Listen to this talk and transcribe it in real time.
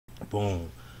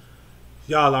Boom.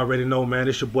 Y'all already know, man.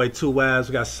 It's your boy 2eiies.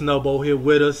 We got Snubbo here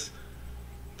with us.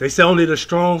 They say only the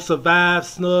strong survive.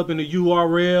 Snub in the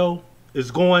URL is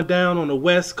going down on the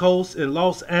West Coast in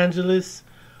Los Angeles.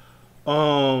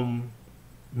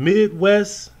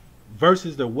 Midwest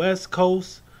versus the West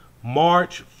Coast,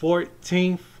 March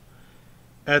 14th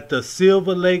at the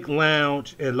Silver Lake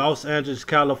Lounge in Los Angeles,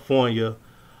 California.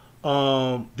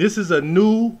 This is a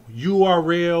new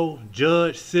URL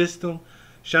judge system.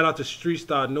 Shout out to Street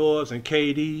Star Norbs and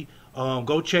KD.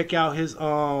 Go check out his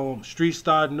Street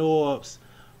Star Norbs.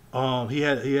 He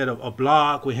had a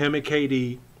blog with him and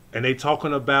KD, and they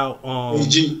talking about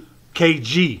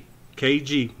KG,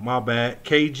 my bad,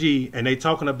 KG, and they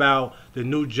talking about the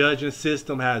new judging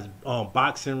system has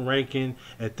boxing ranking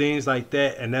and things like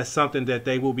that, and that's something that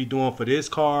they will be doing for this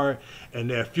card and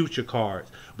their future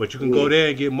cards. But you can go there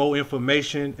and get more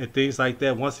information and things like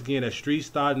that. Once again, at Street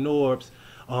Star Norbs,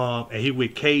 and he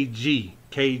with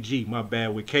KG, my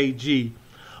bad, with KG.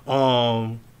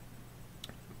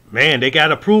 Man, they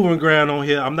got a proving ground on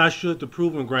here. I'm not sure if the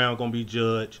proving ground gonna be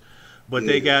judged, but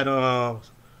they got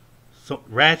some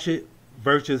Ratchet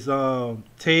versus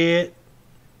Ted,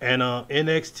 and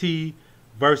NXT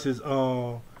versus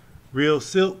Real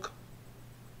Silk.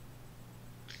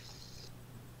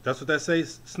 That's what that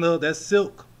says, Snub. That's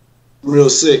Silk. Real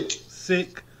Sick.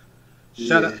 Sick.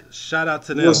 Shout out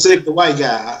to them. Real Sick, the white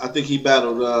guy. I think he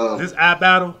battled. This eye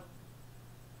battle.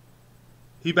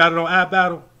 He battled on eye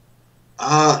battle.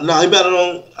 No, he battled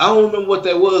on. I don't remember what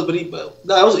that was, but he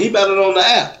battled on the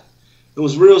app. It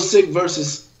was Real Sick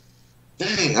versus.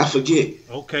 Dang, I forget.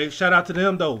 Okay, shout out to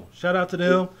them though. Shout out to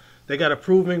them. They got a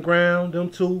proving ground.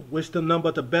 Them two. Wish them nothing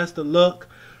but the best of luck.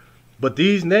 But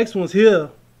these next ones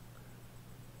here,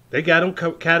 they got them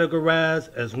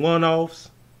categorized as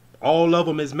one-offs. All of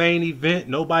them is main event.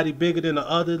 Nobody bigger than the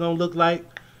other, don't look like.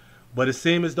 But it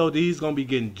seems as though these gonna be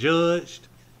getting judged.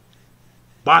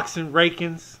 Boxing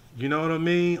rankings. You know what I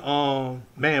mean?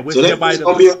 Man, wish so everybody that's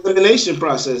gonna be an elimination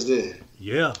process then.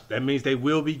 Yeah, that means they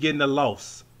will be getting a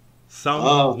loss.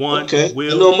 Someone okay.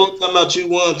 will. No more talking about you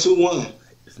won, 2-1.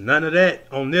 It's none of that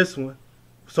on this one.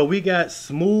 So we got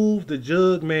Smooth the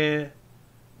Jug Man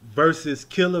versus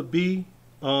Killer B.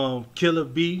 Killer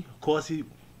B, of course, he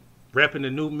repping the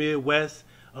new Midwest.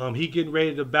 He getting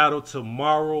ready to battle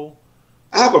tomorrow.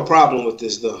 I have a problem with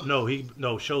this though. No,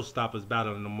 Showstoppers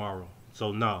battling tomorrow.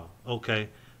 So no, okay.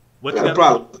 What you got a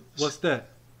problem? What's that?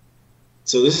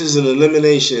 So this is an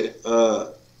elimination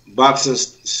boxing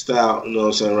style. You know what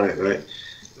I'm saying, right?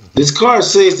 This card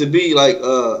seems to be like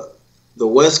the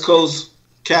West Coast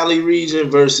Cali region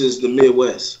versus the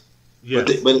Midwest.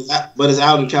 Yes. But it's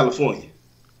out in California.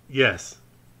 Yes.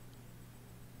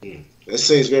 That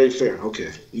seems very fair.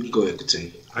 Okay, you can go ahead and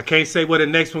continue. I can't say what the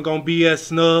next one gonna be at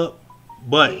Snub,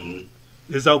 but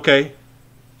it's okay.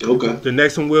 Okay. The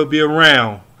next one will be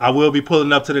around. I will be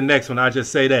pulling up to the next one. I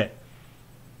just say that.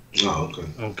 Oh, okay.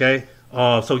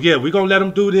 Okay. So yeah, we're gonna let them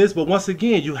do this, but once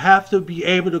again, you have to be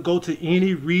able to go to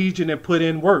any region and put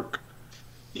in work.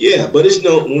 Yeah, but it's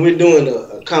when we're doing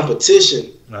a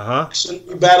competition. Shouldn't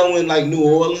we battle in like New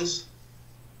Orleans?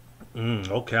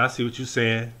 Okay, I see what you're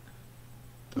saying.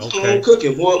 Okay. I'm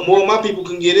cooking. More of my people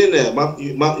can get in there.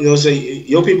 You know, say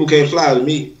your people can't fly to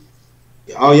me.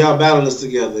 All y'all battling us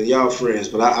together, y'all friends.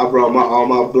 But I brought all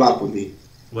my block with me.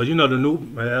 Well, you know the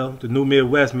new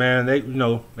Midwest, man. They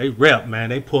rep, man.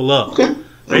 They pull up. Okay.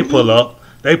 They pull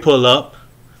up.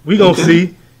 We gonna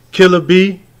see Killer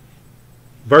B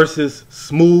versus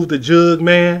Smooth the Jug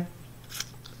Man.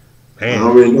 Man. I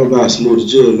already know about Smooth the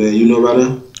Jug Man. You know about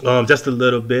him? Just a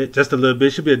little bit.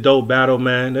 Should be a dope battle,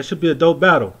 man. That should be a dope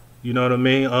battle. You know what I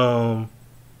mean?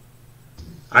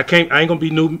 I ain't gonna be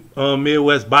new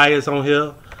Midwest bias on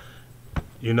here,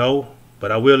 you know,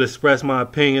 but I will express my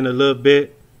opinion a little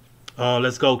bit.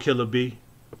 Let's go, Killer B.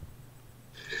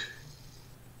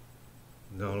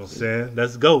 You know what I'm saying?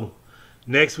 Let's go.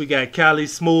 Next we got Cali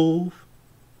Smooth.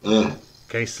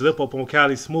 Can't slip up on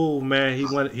Cali Smooth,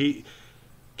 man.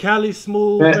 Cali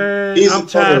Smooth, man. I'm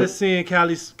tired of seeing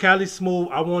Cali Smooth.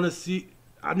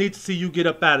 I need to see you get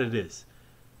up out of this.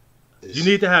 You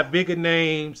need to have bigger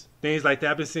names, things like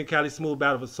that. I've been seeing Cali Smooth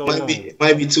battle for so long. It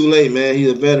might be too late, man.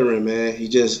 He's a veteran, man. He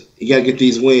got to get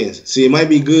these wins. See, it might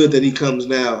be good that he comes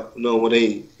now, you know, when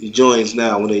he joins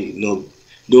now, when they, you know,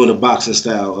 doing a boxing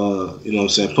style, you know what I'm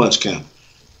saying, punch count.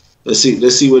 Let's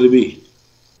see what it be.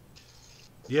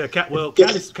 Yeah,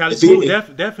 Cali Smooth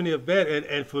definitely a vet,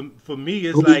 and for me,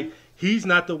 it's like he's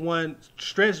not the one.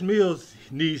 Stretch Mills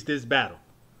needs this battle,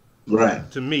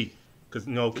 right? To me, because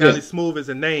you know, Cali Smooth is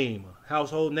a name,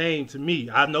 household name to me.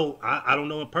 I don't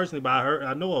know him personally, but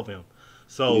I know of him.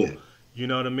 So you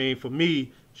know what I mean. For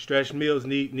me, Stretch Mills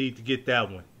need to get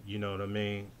that one. You know what I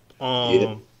mean?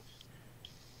 Yeah.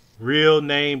 Real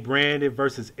Name Brandon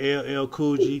versus LL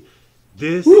Cool J.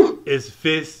 This is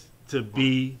fits to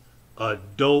be a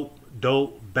dope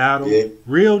battle. Yeah.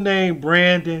 Real Name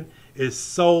Brandon is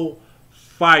so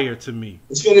fire to me.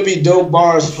 It's gonna be dope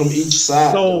bars from each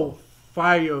side. So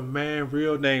fire, man.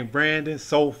 Real Name Brandon,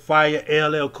 so fire.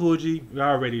 LL Cool J, you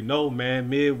already know, man.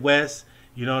 Midwest,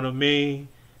 you know what I mean?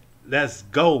 Let's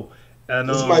go. And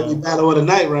This might be battle of the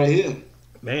night right here.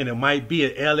 Man, it might be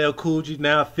an LL Cool J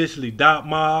now officially Dot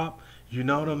Mob. You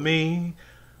know what I mean?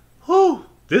 Whew.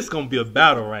 This gonna be a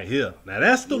battle right here. Now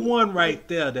that's the one right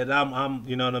there that I'm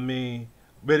you know what I mean,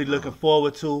 really looking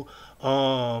forward to.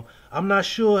 I'm not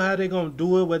sure how they're gonna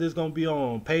do it, whether it's gonna be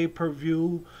on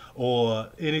pay-per-view or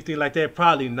anything like that.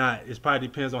 Probably not. It probably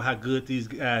depends on how good these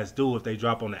guys do if they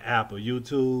drop on the app or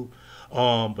YouTube.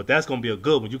 But that's gonna be a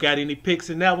good one. You got any picks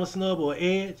in that one, Snub or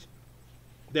Edge?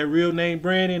 That Real Name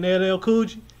Brandon and LL Cool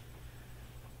J?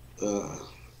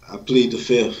 I plead the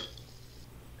fifth.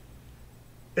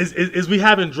 Is we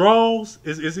having draws?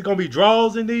 Is it gonna be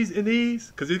draws in these?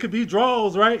 Because it could be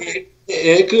draws, right?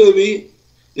 It could be.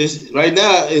 It's right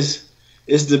now.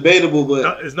 It's debatable, but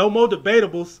no, there's no more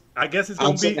debatables. I guess it's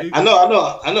gonna be. I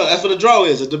know. That's what the draw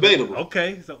is. It's debatable.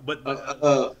 Okay, so but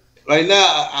right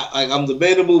now, I'm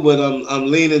debatable, but I'm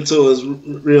leaning towards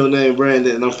Real Name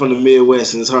Brandon, and I'm from the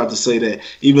Midwest, and it's hard to say that,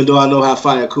 even though I know how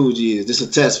fire Cool J is. This is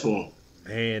a test for him.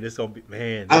 Man, it's gonna be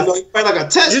I know he probably like a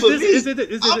test for me. Is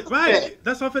it right?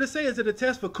 That's what I'm gonna say. Is it a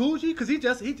test for Cool J? Because he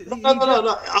No.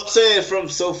 I'm saying from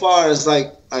so far as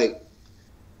like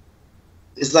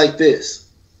it's like this.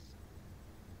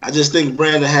 I just think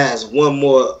Brandon has one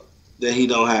more that he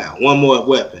don't have. One more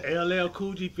weapon. LL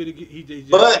Cool J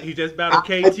he just battled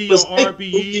KT on RBE.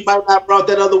 He might not brought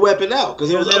that other weapon out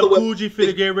because LL Cool J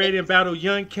finna get ready and battle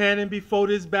Young Cannon before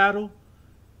this battle.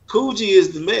 Cool J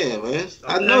is the man. Okay.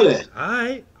 I know that. All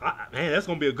right, man, that's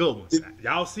gonna be a good one.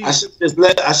 Y'all see? I should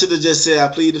have just said I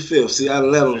plead the fifth. See, I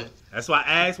let him. That's why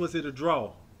I asked, was it a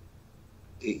draw?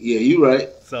 Yeah, you right.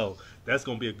 So that's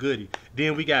gonna be a goodie.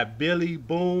 Then we got Billy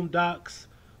Boondocks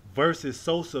versus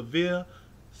So Severe.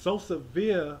 So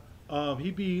Severe,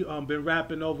 he been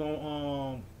rapping over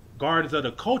on Gardens of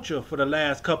the Culture for the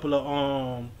last couple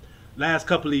of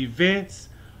events.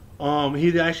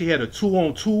 He actually had a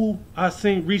 2-on-2 I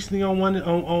seen recently on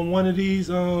one of these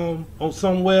on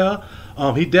somewhere.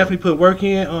 He definitely put work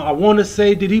in. I want to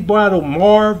say, did he battle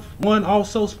Marv one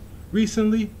also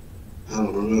recently? I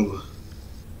don't remember.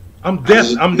 I'm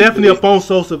definitely up on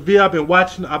So Severe. I've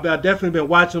definitely been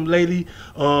watching him lately.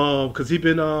 Cause he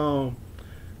been I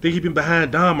think he been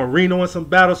behind Don Marino in some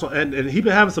battles, and he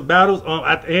been having some battles on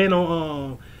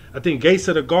I think Gates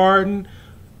of the Garden.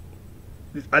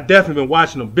 I definitely been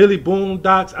watching them. Billy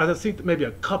Boondocks, I think maybe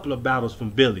a couple of battles from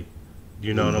Billy.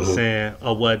 You know what I'm saying?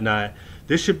 Or whatnot.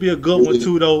 This should be a good one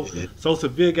too though. So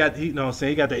Severe got you know what I'm saying,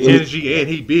 he got the energy and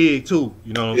he big too.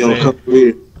 You know what I'm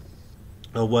saying?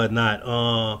 Or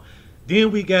whatnot.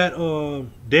 Then we got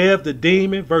Dev the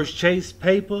Demon versus Chase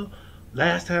Paper.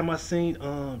 Last time I seen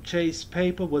Chase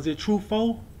Paper, was it True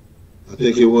Foe? I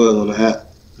think it was on the app.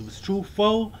 It was True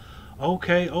Foe.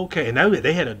 Okay. And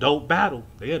they had a dope battle.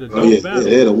 They had a dope battle. Yeah,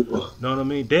 they had a war. Know what I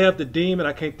mean? Dev the Demon,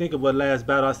 I can't think of what last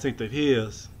battle I synced of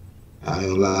his. I ain't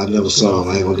gonna lie, I never saw him.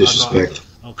 I ain't gonna disrespect.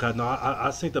 Okay, no, I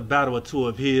synced a battle or two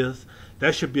of his.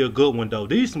 That should be a good one though.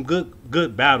 These some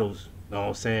good battles. Know what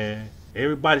I'm saying?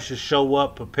 Everybody should show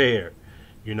up prepared.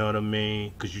 You know what I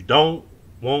mean? Because you don't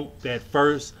want that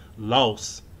first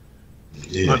loss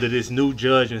under this new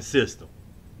judging system.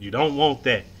 You don't want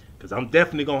that. Because I'm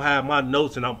definitely going to have my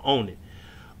notes and I'm on it.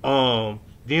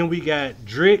 Then we got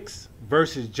Drix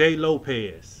versus J.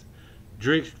 Lopez.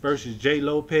 Drix versus J.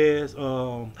 Lopez.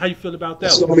 How you feel about that?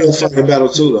 It's going to be a fucking battle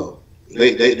too, though.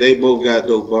 They both got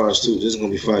dope bars too. This is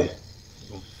going to be fire.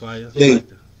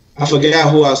 I forget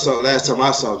who I saw last time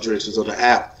I saw Drix was on the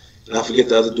app. And I forget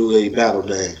the other dude that he battled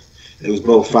there. It was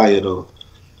both fire though.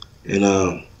 And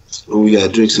we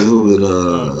got Drix and who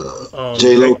and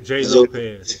J.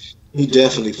 Lopez. He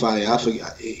definitely fire. I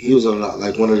forget he was on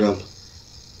like one of them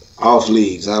off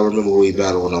leagues. I remember who he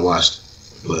battled when I watched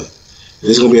it. But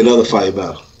this is gonna be another fight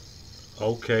battle.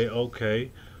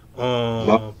 Okay.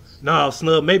 No,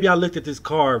 Snub, maybe I looked at this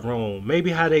card wrong.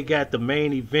 Maybe how they got the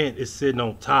main event is sitting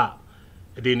on top.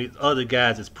 And then these other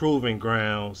guys is proving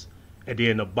grounds. And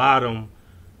then the bottom,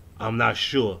 I'm not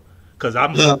sure. Cause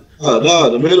I'm the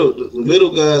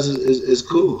middle guys is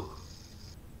cool.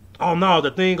 Oh no, the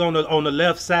thing on the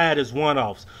left side is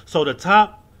one-offs. So the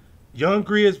top Young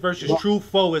Grizz versus True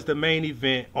Foe is the main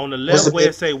event. On the What's left the where big?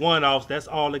 it say one offs, that's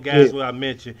all the Yeah, guys where I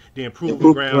mentioned. The improving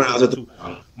improving grounds is grounds the at the two.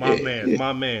 bottom. My Yeah, man's, yeah.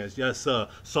 my man's, yes sir.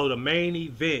 So the main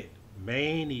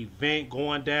event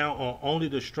going down on Only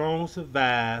the Strong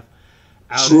Survive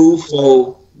out at True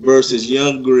Foe versus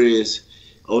Young Grizz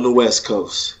on the West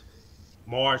Coast.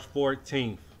 March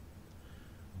 14th.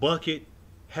 Bucket,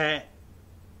 Hat,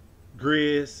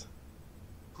 Grizz.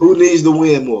 Who needs to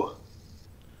win more?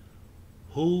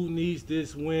 Who needs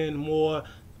this win more?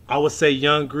 I would say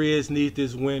Young Grizz needs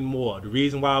this win more. The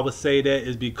reason why I would say that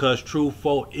is because True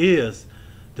Foe is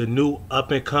the new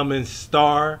up and coming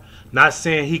star. Not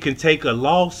saying he can take a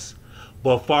loss,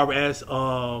 but far as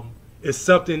it's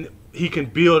something he can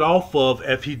build off of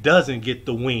if he doesn't get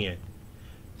the win.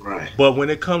 Right. But when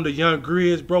it comes to Young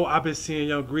Grizz, bro, I've been seeing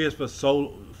Young Grizz for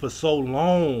so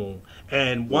long.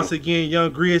 And once again,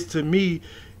 Young Grizz to me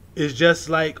is just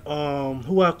like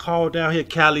who I call down here,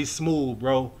 Cali Smooth,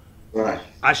 bro. Right.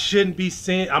 I shouldn't be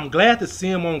seeing. I'm glad to see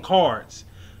him on cards,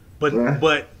 but Right.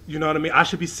 but you know what I mean. I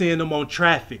should be seeing them on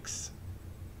traffics.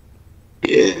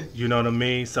 Yeah. You know what I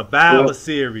mean. Survivor Well,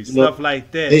 Series, you know, stuff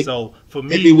like that. Hey, So for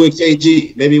maybe me, with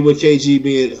KG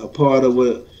being a part of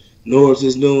what Norris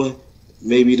is doing,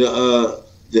 maybe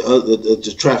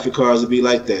the traffic cars will be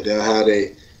like that. They'll have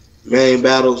their main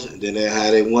battles, and then they'll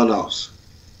have their one-offs.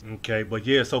 okay, but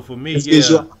yeah. So for me, This gives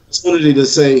you yeah, an opportunity to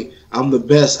say, I'm the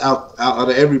best out of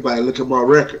everybody. Look at my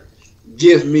record.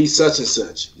 Give me such and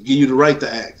such. Give you the right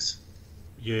to ask.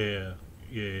 yeah,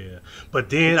 yeah. But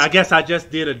then I guess I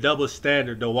just did a double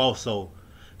standard though also,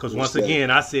 because once again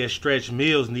I said Stretch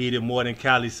Mills needed more than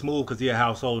Cali Smooth because he a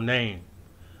household name.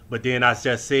 But then I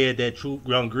just said that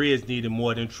Young Grizz needed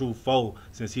more than True Foe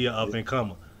since he an up and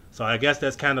comer. So I guess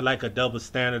that's kind of like a double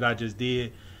standard I just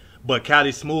did. But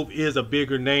Cali Smooth is a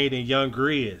bigger name than Young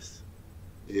Grizz.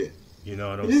 Yeah. You know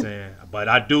what I'm saying? But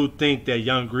I do think that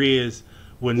Young Grizz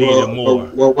will need it more.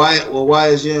 Why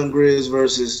is Young Grizz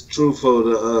versus True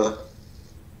Foe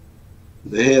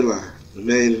the headline, the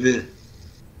main event?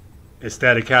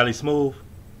 Instead of Cali Smooth?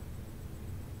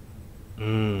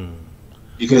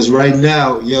 Because right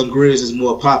now, Young Grizz is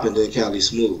more popping than Cali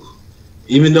Smooth.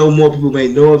 Even though more people may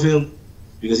know of him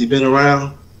because he's been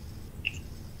around,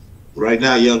 right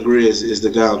now, Young Grizz is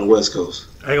the guy on the West Coast.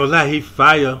 I ain't gonna lie, he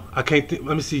fire. I can't think.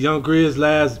 Let me see. Young Grizz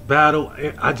last battle.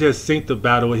 I just synced the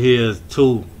battle of his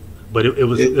too, but it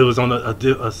was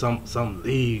on some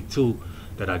league too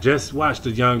that I just watched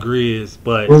the Young Grizz.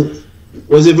 But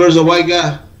Was it versus a white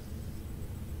guy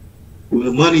with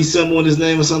a money symbol on his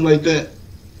name or something like that?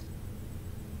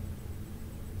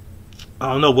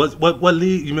 I don't know what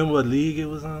league. You remember what league it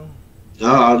was on? No,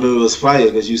 I remember it was fire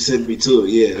because you sent me to it.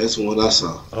 Yeah, that's the one I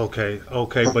saw. Okay,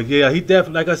 but yeah, he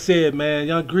definitely, like I said, man,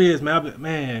 Young Grizz,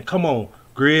 man, come on,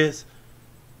 Grizz.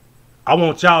 I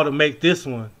want y'all to make this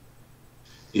one.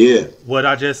 Yeah. What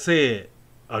I just said,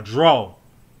 a draw.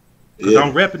 Because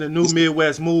I'm repping the new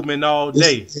Midwest movement all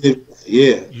day.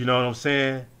 Yeah. You know what I'm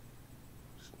saying?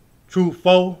 True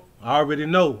Foe, I already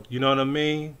know. You know what I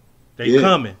mean? They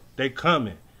coming.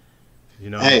 You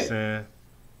know what I'm saying?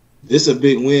 This is a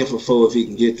big win for Foe if he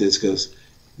can get this, because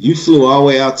you flew all the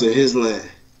way out to his land,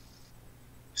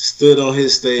 stood on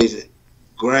his stage, and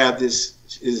grabbed this.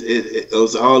 It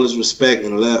was all his respect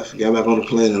and left. Got back on the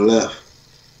plane and left.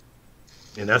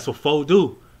 And that's what Foe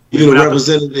do. You the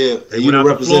representative. You the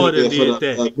representative for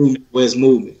the New West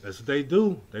movement. That's what they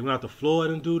do. They went out to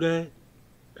Florida and do that.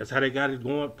 That's how they got it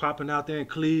going, popping out there in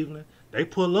Cleveland. They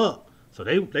pull up. So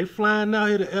they flying out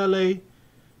here to L.A.,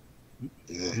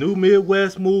 New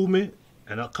Midwest movement,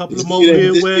 and a couple of more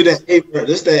Midwest.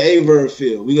 This that A-Verb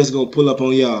feel. We just gonna pull up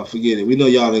on y'all. Forget it. We know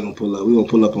y'all ain't gonna pull up. We gonna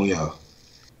pull up on y'all.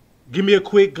 Give me a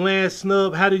quick glance,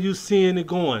 Snub. How do you seeing it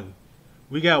going?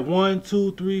 We got 1,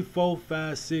 2, 3, 4,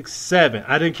 5, 6, 7.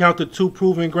 I didn't count the 2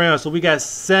 proving grounds, so we got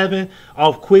 7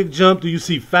 off quick jump. Do you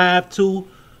see 5, 2,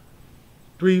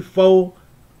 3, 4?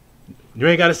 You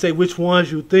ain't gotta say which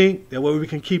ones you think. That way we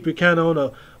can keep it kind of on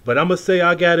a. But I'm gonna say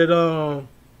I got it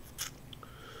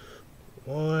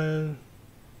 1.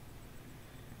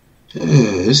 Yeah,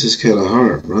 this is kind of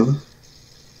hard, brother.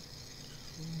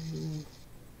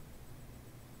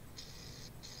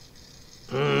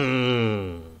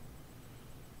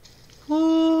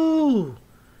 Woo.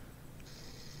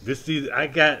 This is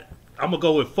I'm gonna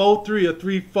go with 4-3 or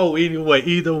 3-4 anyway.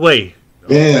 Either way.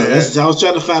 Yeah, I was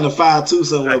trying to find a 5-2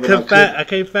 somewhere. I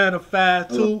can't find a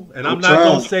 5-2, and I'm not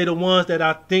gonna say the ones that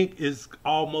I think is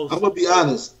almost. I'm gonna be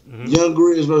honest. Young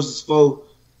Grizz versus Foe.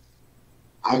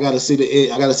 I gotta see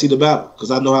the battle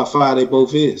because I know how fire they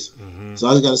both is. So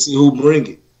I just gotta see who bring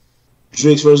it.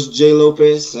 Drinks versus J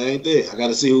Lopez, same thing. I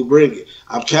gotta see who bring it.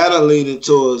 I'm kind of leaning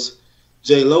towards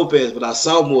Jay Lopez, but I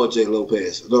saw more Jay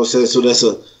Lopez. You know what I'm saying? So that's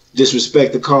a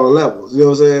disrespect to Carl levels. You know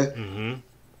what I'm saying? Mm-hmm.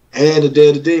 And the Day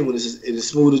of the Demon is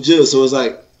smooth as judge. So it's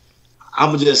like, I'm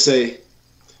going to just say,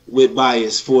 with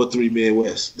bias, 4-3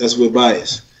 Midwest. That's with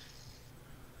bias.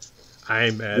 I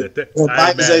ain't mad at that.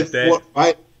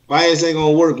 Bias ain't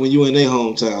gonna work when you in their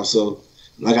hometown. So,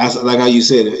 like how you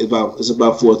said, it's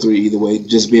about 4-3 either way.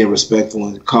 Just being respectful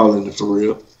and calling it for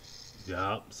real.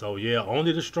 Yeah. So yeah,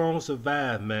 only the strong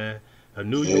survive, man. A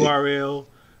new URL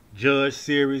Judge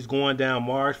Series going down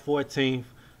March 14th.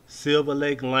 Silver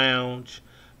Lake Lounge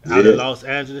out in Los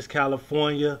Angeles,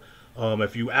 California.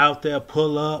 If you out there,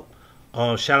 pull up.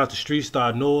 Shout out to Street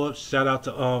Star North. Shout out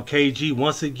to KG.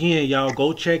 Once again, y'all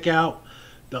go check out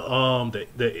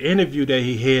the interview that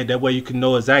he had. That way you can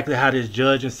know exactly how this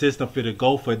judging system fit to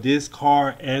go for this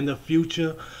card and the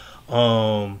future.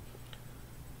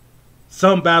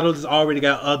 Some battles already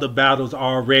got other battles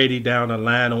already down the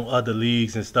line on other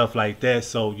leagues and stuff like that.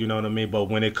 So you know what I mean. But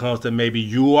when it comes to maybe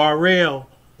URL,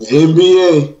 the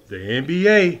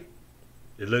NBA,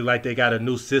 it look like they got a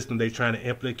new system they trying to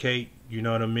implicate. You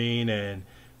know what I mean? And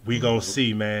we gonna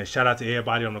see, man. Shout out to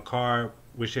everybody on the card.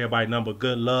 Wish everybody number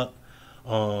good luck.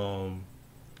 Man,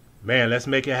 let's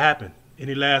make it happen.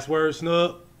 Any last words,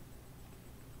 Snug?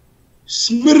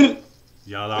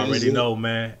 Y'all already know,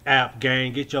 man. App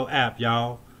gang, get your app,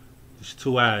 y'all. It's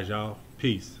 2 eyes, y'all.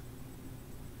 Peace.